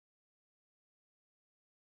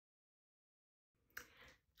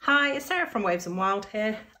Hi, it's Sarah from Waves and Wild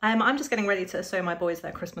here. I'm just getting ready to sew my boys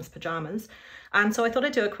their Christmas pyjamas, and so I thought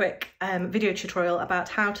I'd do a quick video tutorial about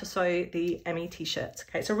how to sew the Emi T-shirt.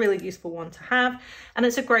 Okay, it's a really useful one to have, and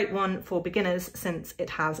it's a great one for beginners since it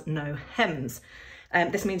has no hems.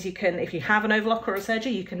 This means you can, if you have an overlock or a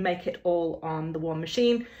serger, you can make it all on the one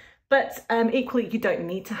machine, but equally you don't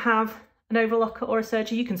need to have an overlocker or a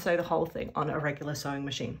serger. You can sew the whole thing on a regular sewing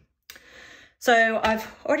machine. So I've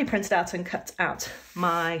already printed out and cut out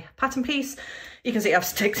my pattern piece. You can see I've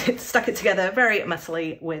stuck it together very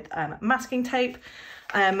metally with masking tape.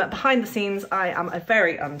 Behind the scenes, I am a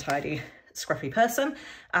very untidy, scruffy person,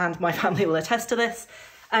 and my family will attest to this,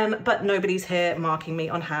 but nobody's here marking me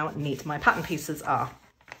on how neat my pattern pieces are.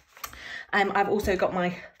 I've also got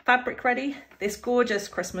my fabric ready. This gorgeous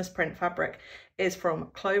Christmas print fabric is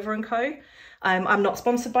from Clover & Co. I'm not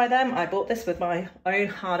sponsored by them. I bought this with my own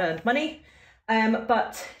hard-earned money.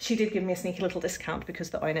 But she did give me a sneaky little discount because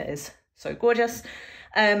the owner is so gorgeous.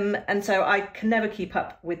 And so I can never keep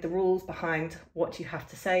up with the rules behind what you have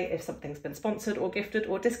to say if something's been sponsored or gifted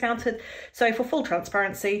or discounted. So for full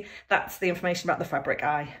transparency, that's the information about the fabric.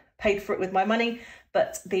 I paid for it with my money,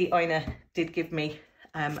 but the owner did give me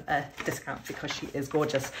a discount because she is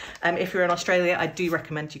gorgeous. If you're in Australia, I do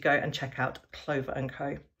recommend you go and check out Clover &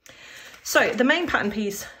 Co. So the main pattern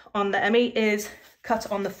piece on the Emi is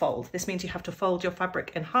cut on the fold. This means you have to fold your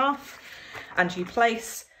fabric in half and you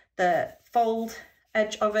place the fold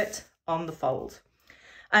edge of it on the fold.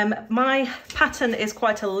 My pattern is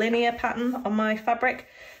quite a linear pattern on my fabric,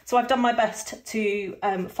 so I've done my best to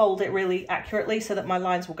fold it really accurately so that my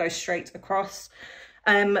lines will go straight across.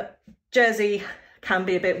 Jersey can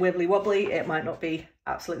be a bit wibbly wobbly, it might not be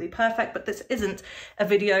absolutely perfect, but this isn't a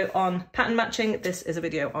video on pattern matching, this is a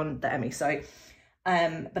video on the Emi, so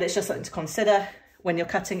but it's just something to consider when you're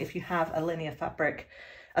cutting if you have a linear fabric,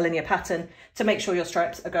 a linear pattern, to make sure your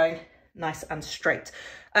stripes are going nice and straight.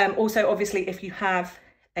 Also, obviously, if you have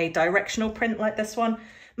a directional print like this one,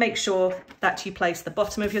 make sure that you place the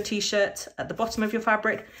bottom of your t-shirt at the bottom of your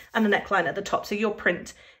fabric and the neckline at the top, so your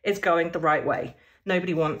print is going the right way.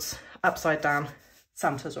 Nobody wants upside down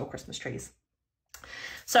Santas or Christmas trees.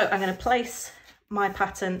 So I'm going to place my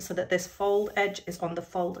pattern so that this fold edge is on the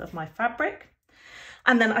fold of my fabric.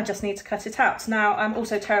 And then I just need to cut it out. Now, I'm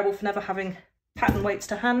also terrible for never having pattern weights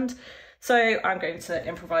to hand, so I'm going to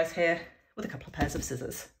improvise here with a couple of pairs of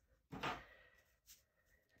scissors.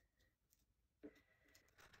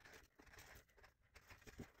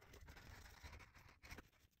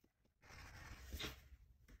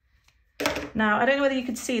 Now, I don't know whether you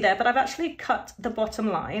could see there, but I've actually cut the bottom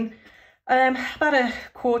line about a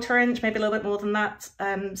 1/4 inch, maybe a little bit more than that,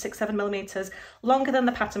 6-7 millimeters longer than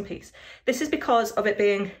the pattern piece. This is because of it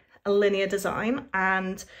being a linear design,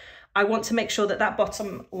 and I want to make sure that that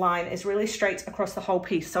bottom line is really straight across the whole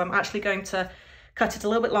piece. So I'm actually going to cut it a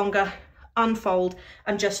little bit longer, unfold,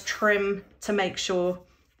 and just trim to make sure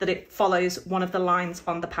that it follows one of the lines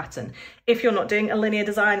on the pattern. If you're not doing a linear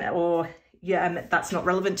design, or that's not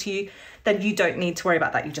relevant to you, then you don't need to worry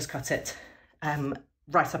about that. You just cut it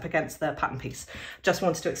right up against the pattern piece. Just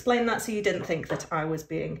wanted to explain that so you didn't think that I was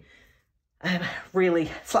being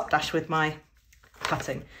really slapdash with my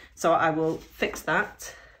cutting. So I will fix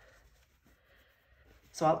that.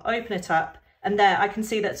 So I'll open it up, and there I can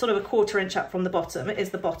see that sort of a 1/4 inch up from the bottom is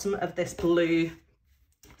the bottom of this blue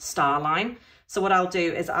star line. So what I'll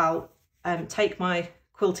do is I'll take my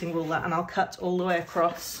quilting ruler and I'll cut all the way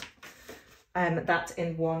across that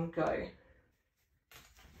in one go.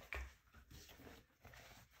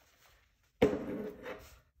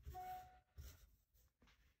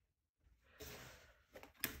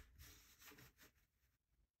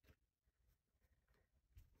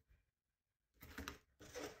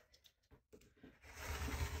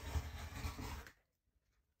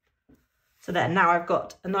 So there, now I've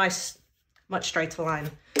got a nice, much straighter line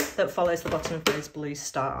that follows the bottom of those blue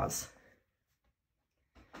stars.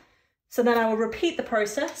 So then I will repeat the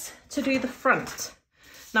process to do the front.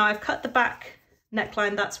 Now I've cut the back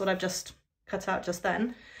neckline, that's what I've just cut out just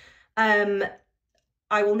then.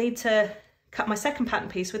 I will need to cut my second pattern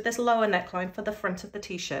piece with this lower neckline for the front of the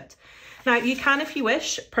t-shirt. Now you can, if you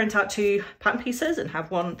wish, print out 2 pattern pieces and have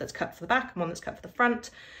one that's cut for the back and one that's cut for the front.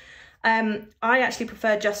 I actually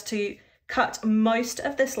prefer just to cut most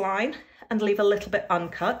of this line and leave a little bit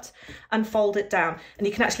uncut and fold it down. And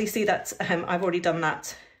you can actually see that I've already done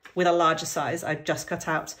that with a larger size. I've just cut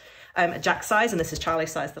out a Jack size, and this is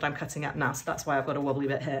Charlie's size that I'm cutting at now, so that's why I've got a wobbly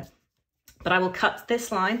bit here. But I will cut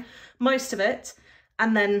this line, most of it,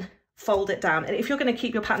 and then fold it down. And if you're going to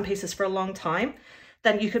keep your pattern pieces for a long time,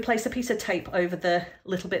 then you could place a piece of tape over the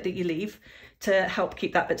little bit that you leave to help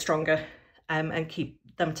keep that bit stronger and keep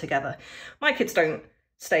them together. My kids don't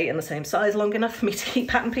stay in the same size long enough for me to keep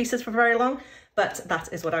pattern pieces for very long, but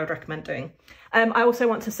that is what I would recommend doing. I also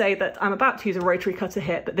want to say that I'm about to use a rotary cutter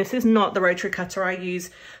here, but this is not the rotary cutter I use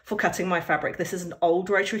for cutting my fabric. This is an old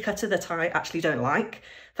rotary cutter that I actually don't like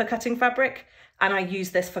for cutting fabric, and I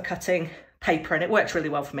use this for cutting paper, and it works really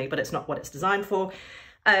well for me, but it's not what it's designed for.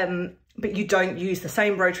 But you don't use the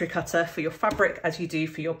same rotary cutter for your fabric as you do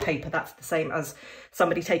for your paper. That's the same as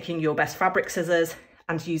somebody taking your best fabric scissors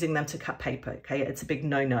and using them to cut paper, okay? It's a big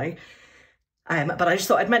no-no. But I just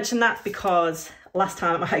thought I'd mention that because last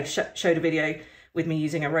time I showed a video with me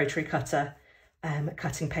using a rotary cutter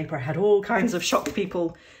cutting paper, I had all kinds of shocked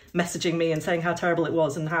people messaging me and saying how terrible it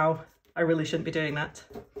was and how I really shouldn't be doing that.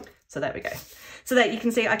 So there we go. So there you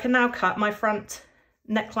can see I can now cut my front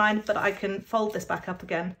neckline, but I can fold this back up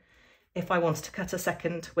again if I wanted to cut a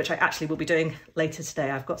second, which I actually will be doing later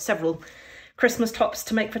today. I've got several Christmas tops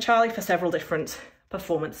to make for Charlie for several different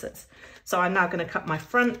performances. So I'm now going to cut my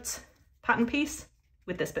front pattern piece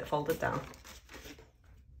with this bit folded down.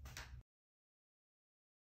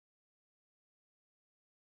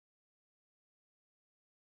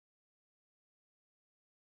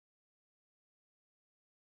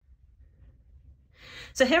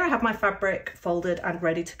 So here I have my fabric folded and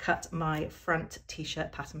ready to cut my front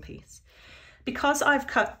t-shirt pattern piece. Because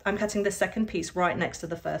I'm cutting the second piece right next to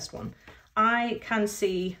the first one, I can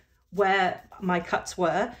see where my cuts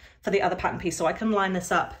were for the other pattern piece, so I can line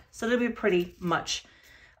this up so it'll be pretty much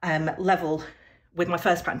level with my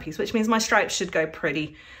first pattern piece, which means my stripes should go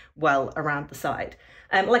pretty well around the side.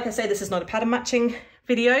 Like I say, this is not a pattern matching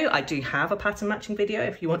video. I do have a pattern matching video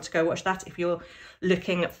if you want to go watch that, if you're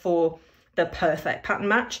looking for the perfect pattern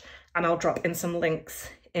match, and I'll drop in some links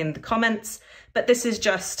in the comments. But this is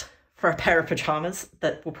just for a pair of pajamas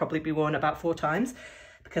that will probably be worn about 4 times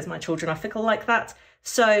because my children are fickle like that.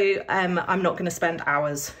 So I'm not going to spend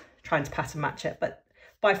hours trying to pattern match it, but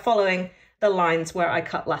by following the lines where I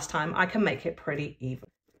cut last time, I can make it pretty even.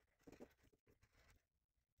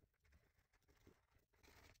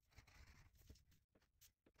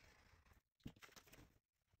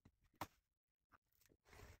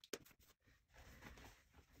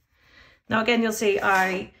 Now again, you'll see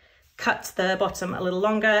I cut the bottom a little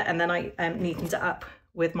longer and then I neatened it up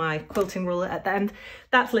with my quilting ruler at the end.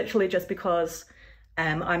 That's literally just because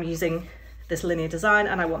I'm using this linear design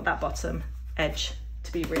and I want that bottom edge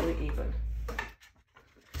to be really even.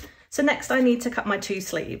 So next I need to cut my 2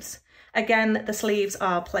 sleeves. Again, the sleeves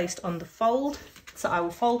are placed on the fold. So I will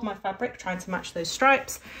fold my fabric, trying to match those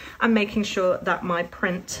stripes and making sure that my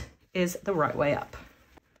print is the right way up.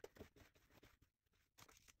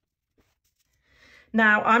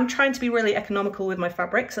 Now I'm trying to be really economical with my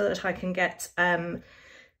fabric so that I can get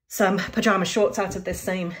some pajama shorts out of this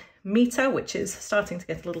same meter, which is starting to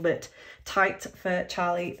get a little bit tight for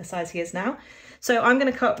Charlie, the size he is now. So I'm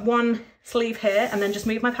going to cut one sleeve here and then just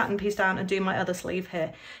move my pattern piece down and do my other sleeve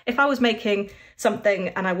here. If I was making something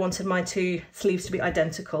and I wanted my 2 sleeves to be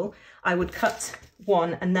identical, I would cut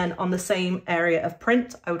one and then on the same area of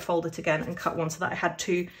print, I would fold it again and cut one so that I had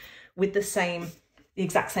 2 with the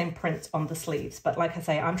exact same print on the sleeves. But like I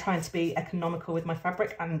say, I'm trying to be economical with my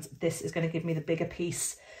fabric, and this is going to give me the bigger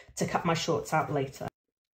piece to cut my shorts out later.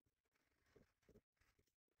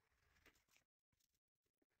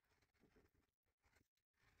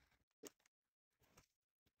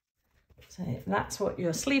 So that's what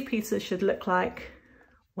your sleeve pieces should look like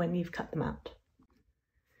when you've cut them out.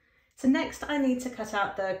 So next I need to cut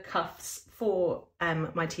out the cuffs for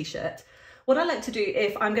my t-shirt. What I like to do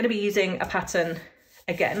if I'm going to be using a pattern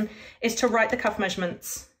again is to write the cuff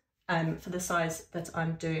measurements for the size that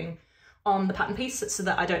I'm doing on the pattern piece so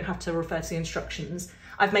that I don't have to refer to the instructions.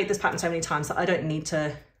 I've made this pattern so many times that I don't need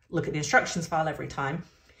to look at the instructions file every time.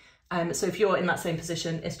 So if you're in that same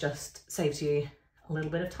position, it just saves you a little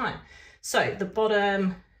bit of time. So the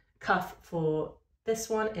bottom cuff for this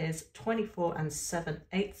one is 24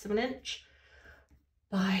 7/8 of an inch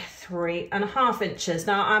by 3.5 inches.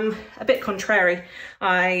 Now I'm a bit contrary.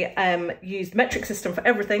 I used metric system for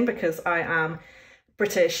everything because I am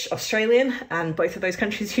British Australian and both of those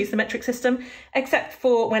countries use the metric system, except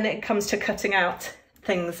for when it comes to cutting out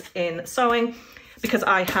things in sewing, because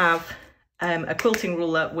I have a quilting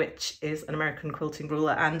ruler which is an American quilting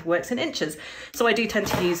ruler and works in inches. So I do tend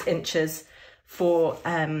to use inches for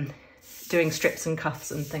doing strips and cuffs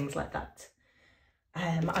and things like that.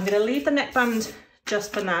 I'm going to leave the neckband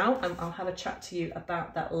just for now, and I'll have a chat to you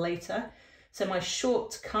about that later. So my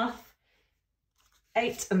short cuff,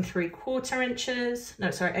 8 3/4 inches, no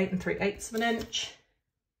sorry, 8 3/8 of an inch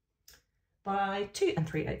by 2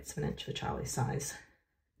 3/8 of an inch for Charlie's size.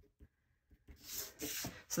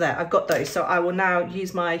 So there, I've got those. So I will now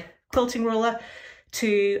use my quilting ruler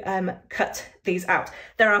to cut these out.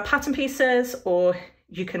 There are pattern pieces, or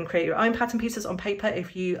you can create your own pattern pieces on paper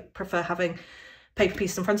if you prefer having paper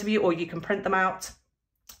pieces in front of you, or you can print them out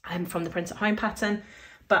from the print at home pattern.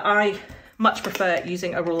 But I much prefer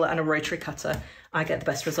using a ruler and a rotary cutter. I get the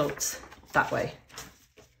best results that way.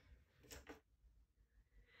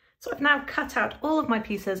 So I've now cut out all of my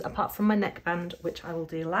pieces apart from my neckband, which I will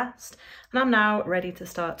do last. And I'm now ready to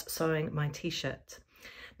start sewing my t-shirt.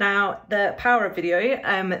 Now, the power of video,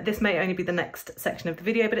 this may only be the next section of the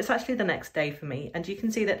video, but it's actually the next day for me. And you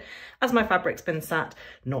can see that as my fabric's been sat,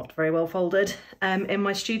 not very well folded, in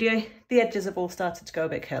my studio, the edges have all started to go a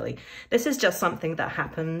bit curly. This is just something that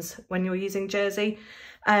happens when you're using jersey.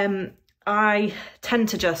 I tend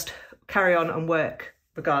to just carry on and work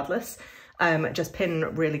regardless. Just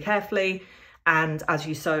pin really carefully, and as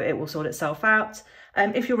you sew, it will sort itself out.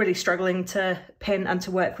 If you're really struggling to pin and to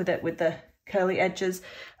work with it with the curly edges,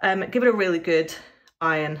 give it a really good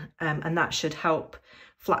iron, and that should help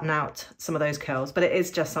flatten out some of those curls. But it is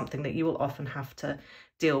just something that you will often have to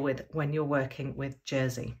deal with when you're working with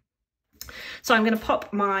jersey. So I'm going to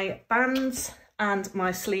pop my bands and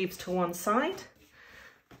my sleeves to one side.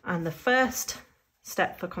 And the first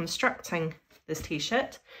step for constructing this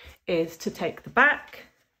t-shirt is to take the back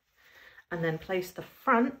and then place the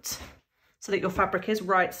front so that your fabric is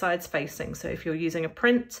right sides facing. So if you're using a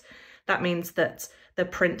print, that means that the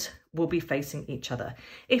print will be facing each other.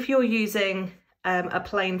 If you're using a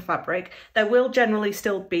plain fabric, there will generally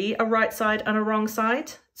still be a right side and a wrong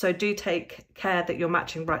side. So do take care that you're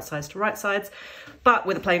matching right sides to right sides. But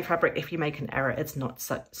with a plain fabric, if you make an error, it's not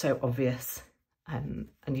so obvious, and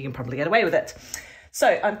you can probably get away with it. So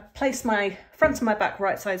I've placed my front and my back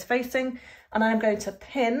right sides facing, and I'm going to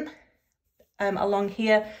pin along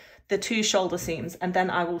here the two shoulder seams, and then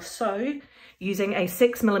I will sew using a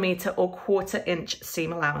 6mm or 1/4 inch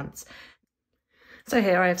seam allowance. So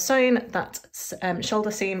here I have sewn that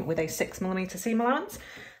shoulder seam with a 6mm seam allowance,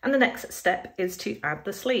 and the next step is to add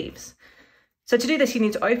the sleeves. So to do this, you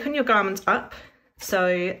need to open your garment up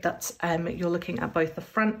so that you're looking at both the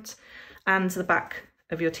front and the back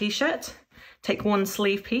of your t-shirt. Take one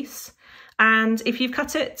sleeve piece, and if you've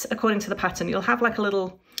cut it according to the pattern, you'll have like a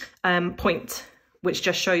little point which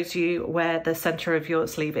just shows you where the center of your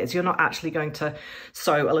sleeve is. You're not actually going to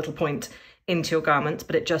sew a little point into your garment,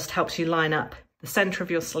 but it just helps you line up the center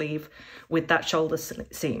of your sleeve with that shoulder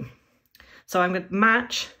seam. So I'm going to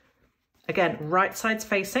match, again, right sides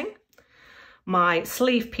facing, my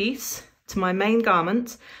sleeve piece to my main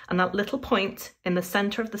garment, and that little point in the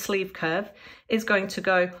center of the sleeve curve is going to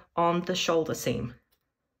go on the shoulder seam.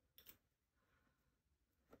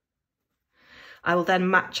 I will then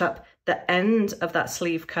match up the end of that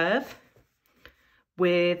sleeve curve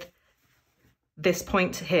with this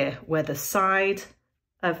point here, where the side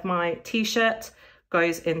of my t-shirt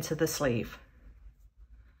goes into the sleeve.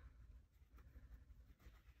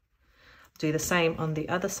 Do the same on the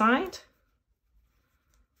other side.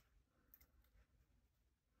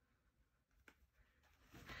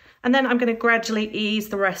 And then I'm going to gradually ease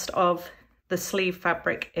the rest of the sleeve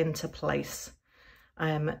fabric into place.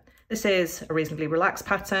 This is a reasonably relaxed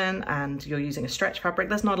pattern and you're using a stretch fabric.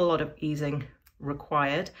 There's not a lot of easing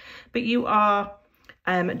required, but you are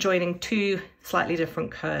joining two slightly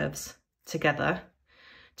different curves together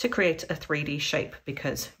to create a 3D shape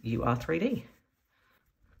because you are 3D.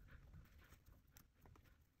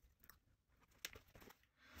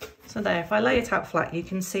 So there, if I lay it out flat, you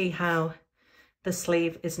can see how the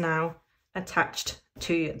sleeve is now attached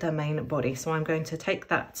to the main body. So I'm going to take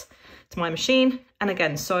that to my machine and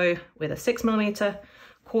again sew with a 6mm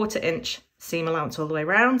 1/4 inch seam allowance all the way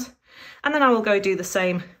around, and then I will go do the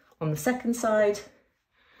same on the second side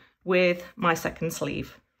with my second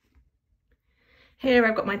sleeve. Here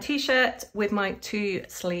I've got my t-shirt with my two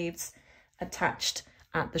sleeves attached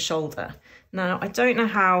at the shoulder. Now I don't know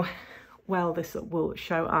how well this will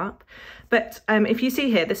show up, but if you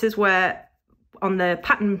see here, this is where on the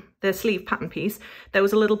pattern, the sleeve pattern piece, there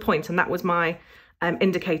was a little point, and that was my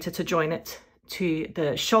indicator to join it to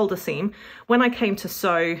the shoulder seam. When I came to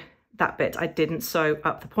sew that bit, I didn't sew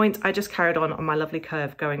up the point. I just carried on my lovely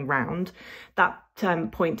curve going round. That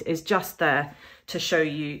point is just there to show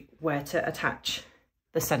you where to attach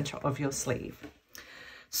the center of your sleeve.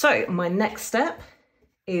 So my next step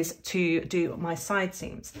is to do my side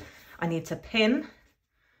seams. I need to pin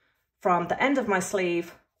from the end of my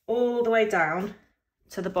sleeve all the way down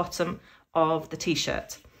to the bottom of the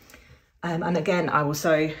t-shirt. And again, I will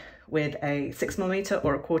sew with a 6mm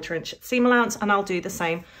or a 1/4 inch seam allowance, and I'll do the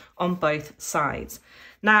same on both sides.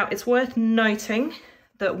 Now, it's worth noting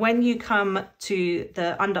that when you come to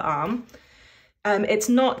the underarm, it's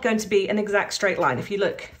not going to be an exact straight line. If you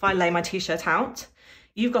look, if I lay my t-shirt out,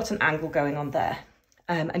 you've got an angle going on there.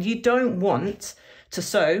 And you don't want to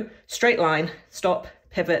sew straight line, stop,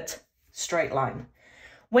 pivot, straight line.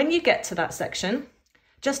 When you get to that section,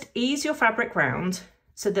 just ease your fabric round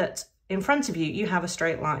so that in front of you, you have a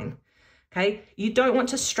straight line. Okay, you don't want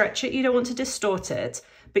to stretch it, you don't want to distort it,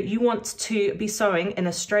 but you want to be sewing in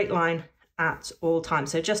a straight line at all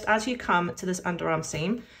times. So just as you come to this underarm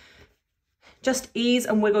seam, just ease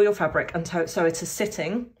and wiggle your fabric until so it is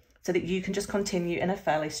sitting so that you can just continue in a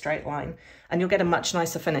fairly straight line, and you'll get a much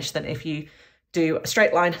nicer finish than if you do a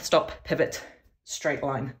straight line, stop, pivot, straight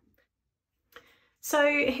line. So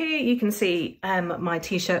here you can see my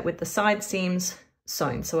t-shirt with the side seams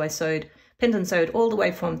sewn. So I pinned and sewed all the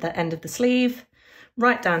way from the end of the sleeve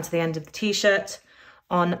right down to the end of the t-shirt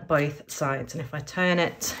on both sides. And if I turn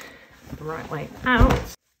it the right way out,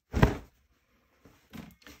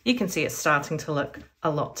 you can see it's starting to look a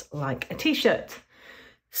lot like a t-shirt.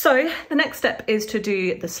 So the next step is to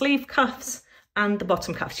do the sleeve cuffs and the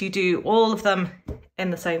bottom cuffs. You do all of them in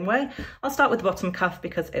the same way. I'll start with the bottom cuff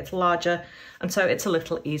because it's larger and so it's a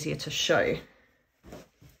little easier to show.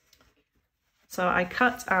 So I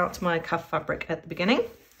cut out my cuff fabric at the beginning,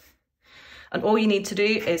 and all you need to do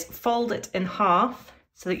is fold it in half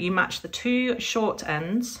so that you match the two short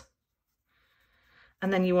ends,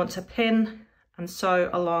 and then you want to pin and sew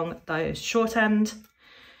along those short end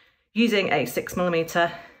using a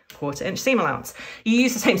 6mm 1/4 inch seam allowance. You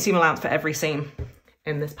use the same seam allowance for every seam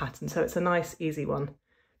in this pattern, so it's a nice easy one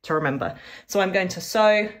to remember. So I'm going to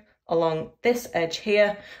sew along this edge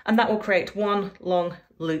here, and that will create one long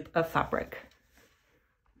loop of fabric.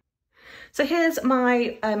 So here's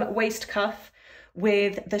my waist cuff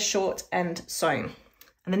with the short end sewn.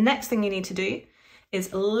 And the next thing you need to do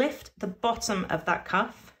is lift the bottom of that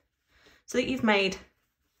cuff so that you've made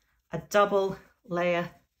a double layer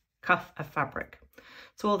cuff of fabric.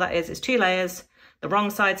 So all that is 2 layers. The wrong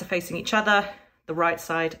sides are facing each other. The right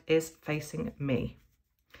side is facing me.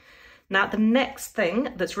 Now, the next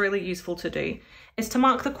thing that's really useful to do is to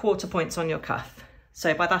mark the 1/4 points on your cuff.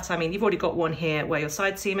 So by that, I mean, you've already got one here where your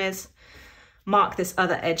side seam is. Mark this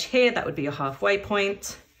other edge here, that would be your halfway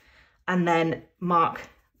point, and then mark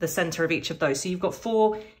the center of each of those. So you've got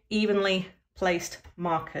 4 evenly placed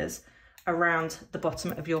markers around the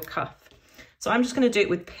bottom of your cuff. So I'm just going to do it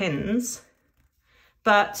with pins,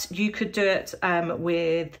 but you could do it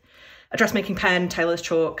with a dressmaking pen, tailor's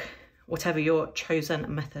chalk, whatever your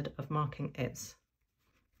chosen method of marking is.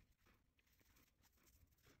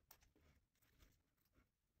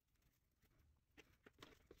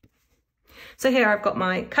 So here I've got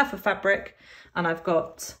my cuff of fabric and I've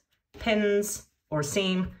got pins or a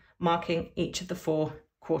seam marking each of the 4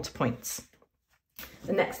 1/4 points.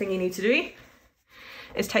 The next thing you need to do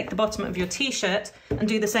is take the bottom of your t-shirt and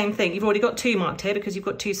do the same thing. You've already got 2 marked here because you've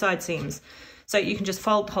got 2 side seams. So you can just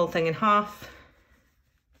fold the whole thing in half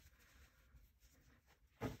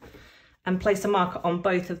and place a marker on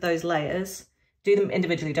both of those layers. Do them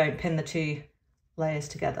individually, don't pin the 2 layers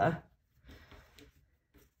together.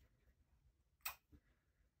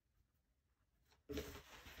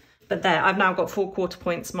 But there, I've now got 4 1/4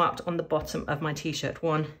 points marked on the bottom of my t-shirt.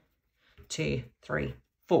 1, 2, 3,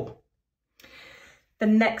 4. The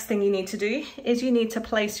next thing you need to do is you need to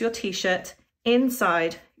place your t-shirt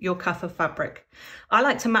inside your cuff of fabric. I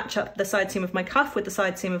like to match up the side seam of my cuff with the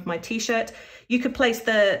side seam of my t-shirt. You could place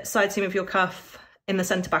the side seam of your cuff in the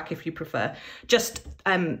centre back if you prefer. Just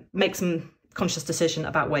make some conscious decision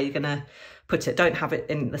about where you're going to put it. Don't have it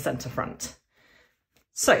in the centre front.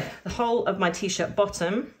 So the whole of my t-shirt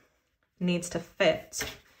bottom needs to fit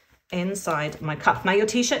inside my cuff. Now your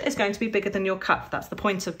t-shirt is going to be bigger than your cuff. That's the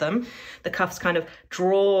point of them. The cuffs kind of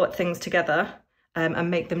draw things together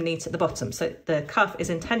and make them neat at the bottom. So the cuff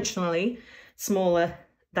is intentionally smaller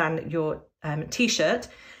than your t-shirt.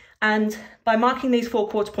 And by marking these 4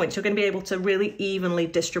 1/4 points, you're going to be able to really evenly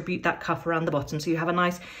distribute that cuff around the bottom. So you have a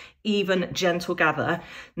nice, even, gentle gather,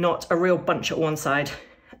 not a real bunch at one side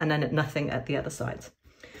and then nothing at the other side.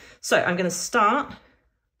 So I'm going to start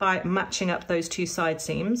by matching up those 2 side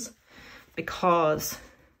seams because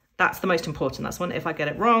that's the most important. That's one, if I get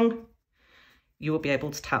it wrong, you will be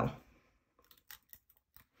able to tell.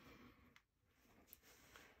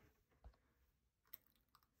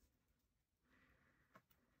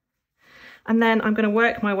 And then I'm going to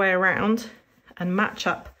work my way around and match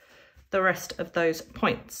up the rest of those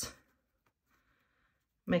points,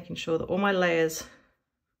 making sure that all my layers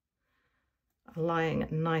are lying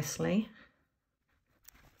nicely.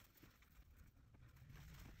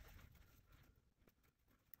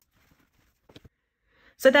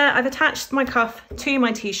 So there, I've attached my cuff to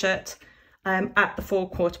my t-shirt at the 4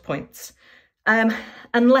 quarter points.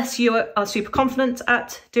 Unless you are super confident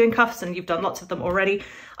at doing cuffs and you've done lots of them already,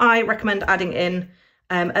 I recommend adding in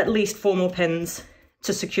at least 4 more pins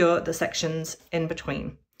to secure the sections in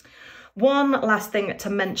between. One last thing to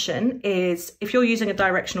mention is if you're using a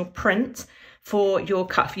directional print for your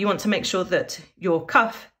cuff, you want to make sure that your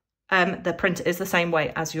cuff, the print is the same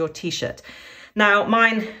way as your t-shirt. Now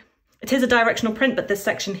mine, it is a directional print, but this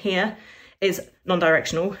section here is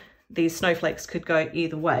non-directional. These snowflakes could go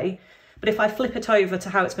either way. But if I flip it over to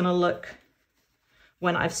how it's going to look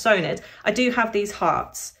when I've sewn it, I do have these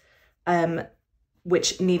hearts,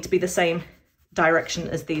 which need to be the same direction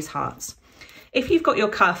as these hearts. If you've got your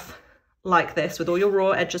cuff like this with all your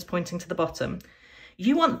raw edges pointing to the bottom,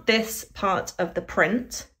 you want this part of the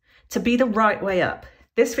print to be the right way up.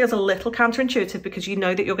 This feels a little counterintuitive because you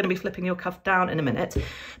know that you're going to be flipping your cuff down in a minute,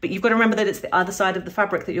 but you've got to remember that it's the other side of the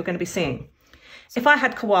fabric that you're going to be seeing. If I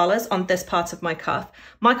had koalas on this part of my cuff,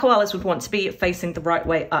 my koalas would want to be facing the right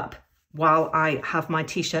way up while I have my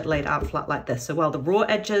t-shirt laid out flat like this. So while the raw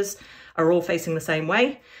edges are all facing the same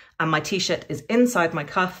way and my t-shirt is inside my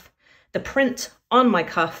cuff, the print on my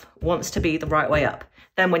cuff wants to be the right way up.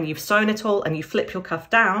 Then when you've sewn it all and you flip your cuff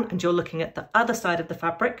down and you're looking at the other side of the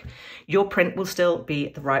fabric, your print will still be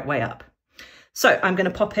the right way up. So I'm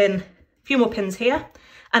going to pop in a few more pins here,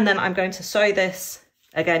 and then I'm going to sew this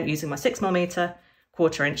again using my 6mm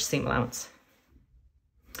 1/4 inch seam allowance.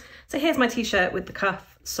 So here's my t-shirt with the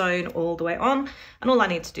cuff sewn all the way on, and all I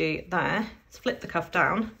need to do there is flip the cuff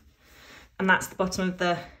down, and that's the bottom of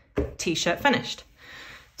the t-shirt finished.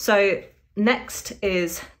 So next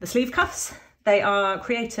is the sleeve cuffs. They are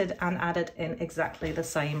created and added in exactly the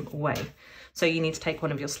same way. So you need to take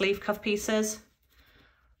one of your sleeve cuff pieces,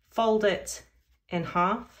 fold it in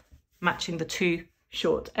half, matching the 2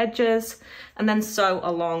 short edges, and then sew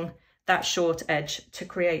along that short edge to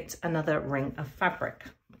create another ring of fabric,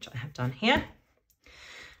 which I have done here.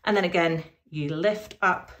 And then again, you lift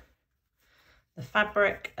up the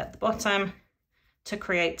fabric at the bottom to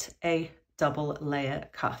create a double layer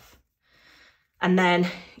cuff. And then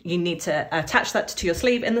you need to attach that to your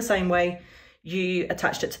sleeve in the same way you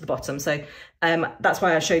attached it to the bottom. So that's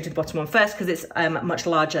why I showed you the bottom one first, because it's much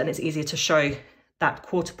larger and it's easier to show that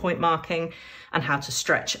 1/4 point marking and how to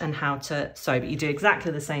stretch and how to sew. But you do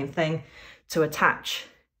exactly the same thing to attach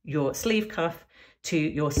your sleeve cuff to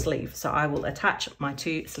your sleeve. So I will attach my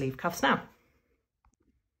 2 sleeve cuffs now.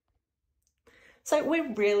 So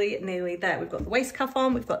we're really nearly there. We've got the waist cuff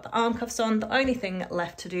on, we've got the arm cuffs on. The only thing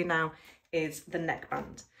left to do now is the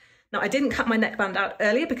neckband. Now I didn't cut my neckband out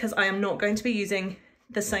earlier because I am not going to be using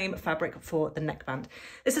the same fabric for the neckband.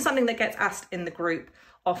 This is something that gets asked in the group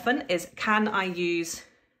often, is can I use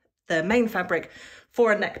the main fabric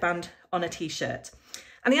for a neckband on a t-shirt?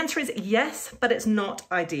 And the answer is yes, but it's not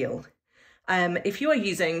ideal. If you are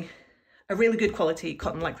using a really good quality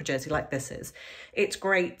cotton lycra jersey like this is, it's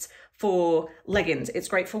great for leggings, it's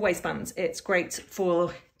great for waistbands, it's great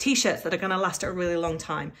for t-shirts that are going to last a really long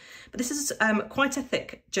time. But this is quite a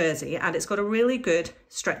thick jersey, and it's got a really good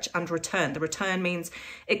stretch and return. The return means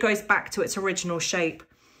it goes back to its original shape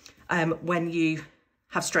when you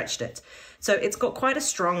have stretched it. So it's got quite a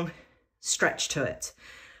strong stretch to it.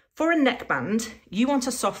 For a neckband, you want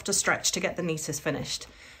a softer stretch to get the neatest finished.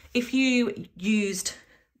 If you used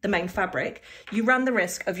the main fabric, you run the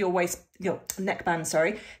risk of your neckband,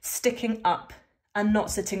 sticking up and not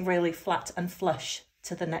sitting really flat and flush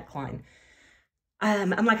to the neckline.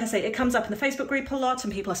 And like I say, it comes up in the Facebook group a lot,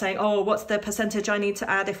 and people are saying, oh, what's the percentage I need to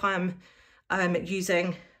add if I'm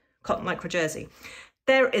using cotton lycra jersey?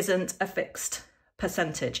 There isn't a fixed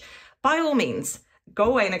percentage. By all means, go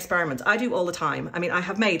away and experiment. I do all the time. I mean, I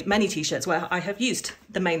have made many t-shirts where I have used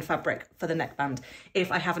the main fabric for the neckband.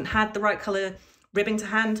 If I haven't had the right colour ribbing to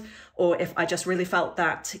hand, or if I just really felt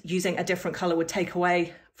that using a different colour would take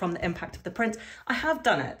away from the impact of the print, I have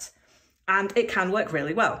done it, and it can work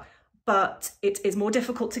really well. But it is more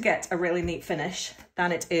difficult to get a really neat finish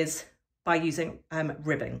than it is by using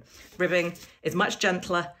ribbing. Ribbing is much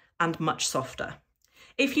gentler and much softer.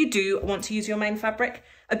 If you do want to use your main fabric,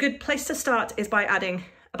 a good place to start is by adding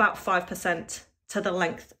about 5% to the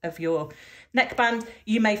length of your neckband.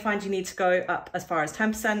 You may find you need to go up as far as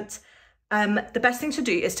 10%. The best thing to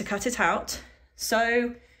do is to cut it out,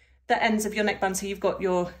 so the ends of your neckband, so you've got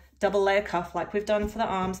your double layer cuff like we've done for the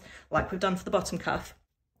arms, like we've done for the bottom cuff,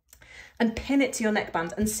 and pin it to your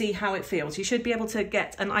neckband and see how it feels. You should be able to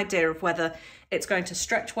get an idea of whether it's going to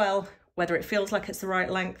stretch well, whether it feels like it's the right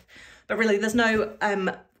length. But really, there's no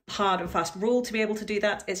hard and fast rule to be able to do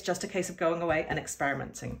that. It's just a case of going away and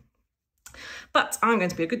experimenting. But I'm going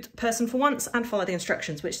to be a good person for once and follow the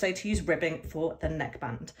instructions, which say to use ribbing for the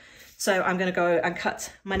neckband. So I'm going to go and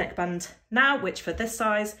cut my neckband now, which for this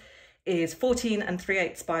size is 14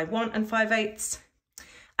 3/8 by 1 5/8.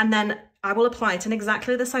 And then I will apply it in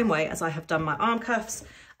exactly the same way as I have done my arm cuffs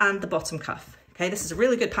and the bottom cuff. Okay, this is a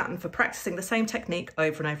really good pattern for practicing the same technique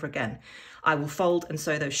over and over again. I will fold and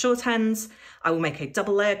sew those short ends. I will make a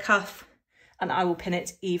double layer cuff and I will pin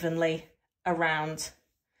it evenly around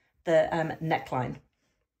the neckline.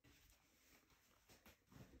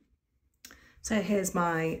 So here's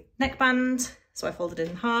my neckband. So I folded it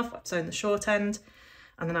in half, I've sewn the short end,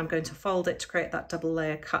 and then I'm going to fold it to create that double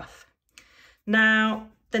layer cuff. Now,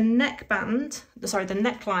 the neckline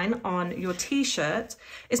on your t-shirt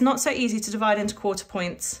is not so easy to divide into quarter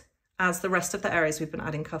points as the rest of the areas we've been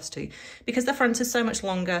adding cuffs to, because the front is so much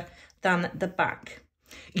longer than the back.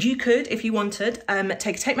 You could, if you wanted,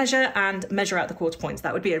 take a tape measure and measure out the quarter points.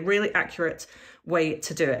 That would be a really accurate way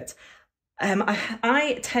to do it.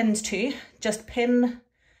 I tend to just pin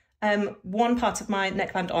one part of my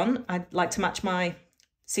neckband on. I like to match my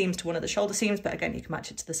seams to one of the shoulder seams, but again, you can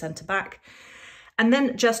match it to the centre back. And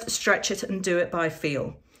then just stretch it and do it by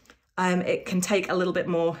feel. It can take a little bit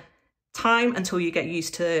more time until you get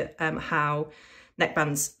used to how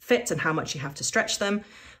neckbands fit and how much you have to stretch them.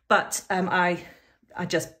 But I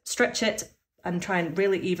just stretch it and try and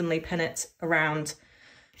really evenly pin it around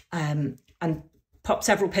and pop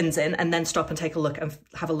several pins in and then stop and take a look and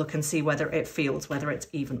have a look and see whether it feels, whether it's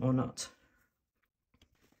even or not.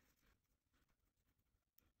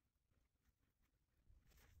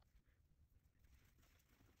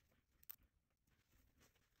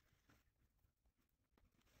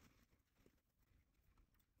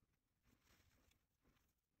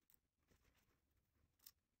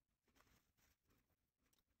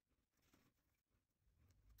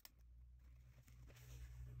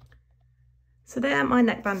 So there, my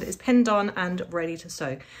neckband is pinned on and ready to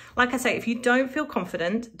sew. Like I say, if you don't feel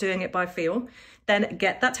confident doing it by feel, then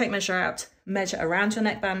get that tape measure out, measure around your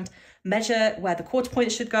neckband, measure where the quarter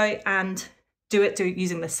point should go, and do it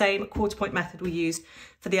using the same quarter point method we used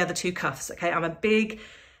for the other two cuffs. Okay, I'm a big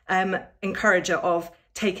encourager of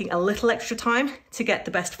taking a little extra time to get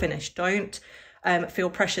the best finish. Don't feel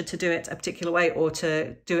pressured to do it a particular way or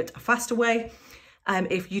to do it a faster way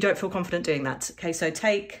if you don't feel confident doing that. Okay, so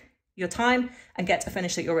take your time and get a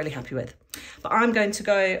finish that you're really happy with. But I'm going to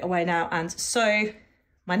go away now and sew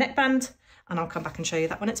my neckband, and I'll come back and show you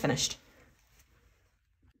that when it's finished.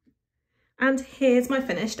 And here's my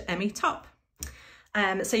finished Emi top.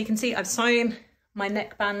 So you can see I've sewn my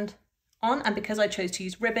neckband on, and because I chose to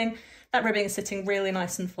use ribbing, that ribbing is sitting really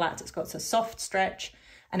nice and flat. It's got a soft stretch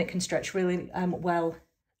and it can stretch really well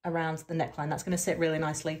around the neckline. That's going to sit really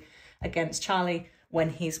nicely against Charlie when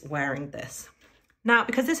he's wearing this. Now,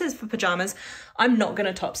 because this is for pajamas, I'm not going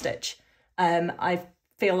to top stitch. I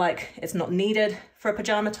feel like it's not needed for a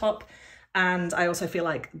pajama top, and I also feel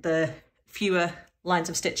like the fewer lines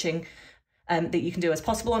of stitching that you can do as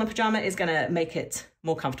possible on a pajama is going to make it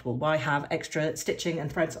more comfortable. Why have extra stitching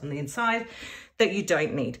and threads on the inside that you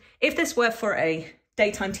don't need? If this were for a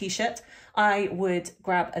daytime t-shirt, I would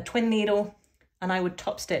grab a twin needle and I would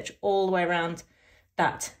top stitch all the way around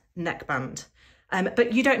that neckband.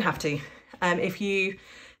 But you don't have to. If you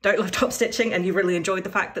don't love top stitching and you really enjoyed the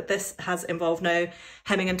fact that this has involved no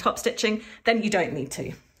hemming and top stitching, then you don't need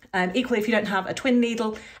to. Equally, if you don't have a twin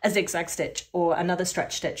needle, a zigzag stitch or another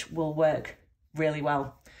stretch stitch will work really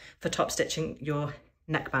well for top stitching your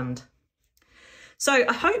neckband. So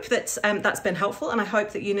I hope that that's been helpful, and I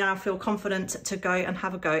hope that you now feel confident to go and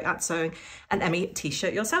have a go at sewing an Emi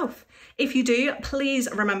t-shirt yourself. If you do, please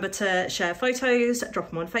remember to share photos, drop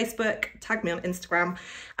them on Facebook, tag me on Instagram,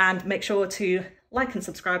 and make sure to like and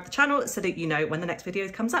subscribe to the channel so that you know when the next video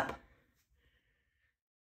comes up.